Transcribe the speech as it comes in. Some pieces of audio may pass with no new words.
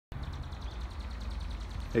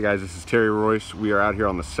Hey guys, this is Terry Royce. We are out here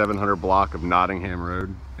on the 700 block of Nottingham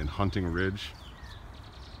Road in Hunting Ridge.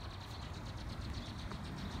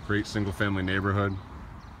 Great single family neighborhood.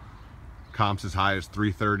 Comps as high as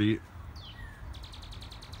 330.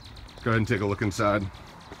 Go ahead and take a look inside.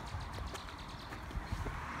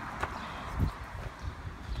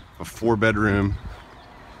 A 4-bedroom,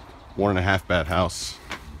 1.5 bath house.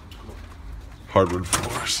 Hardwood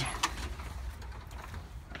floors.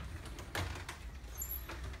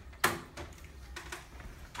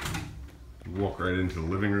 Walk right into the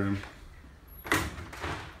living room.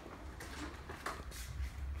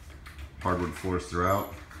 Hardwood floors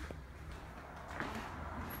throughout.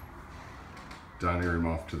 Dining room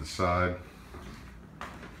off to the side.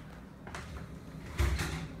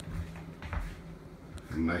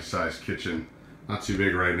 A nice sized kitchen. Not too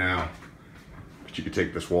big right now, but you could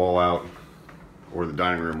take this wall out or the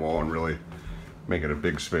dining room wall and really make it a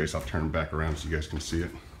big space. I'll turn it back around so you guys can see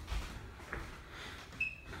it.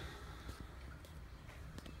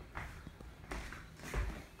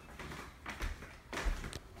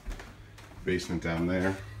 Basement down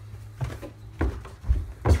there.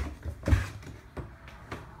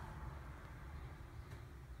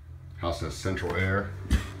 House has central air.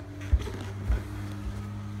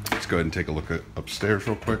 Let's go ahead and take a look at upstairs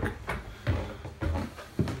real quick.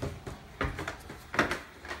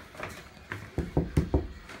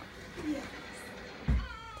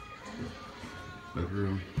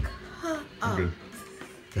 Bedroom. Good.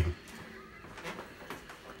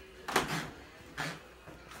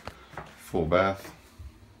 Full bath.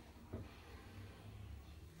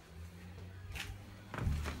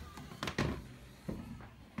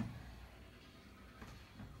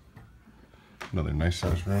 Another nice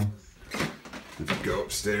sized room. Let's go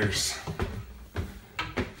upstairs.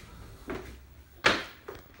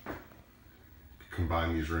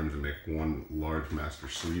 Combine these rooms and make one large master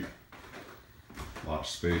suite. A lot of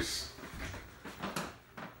space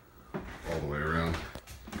all the way around.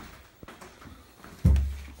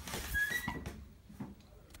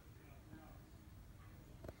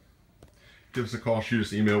 Give us a call, shoot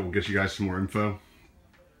us an email, we'll get you guys some more info. You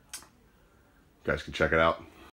guys can check it out.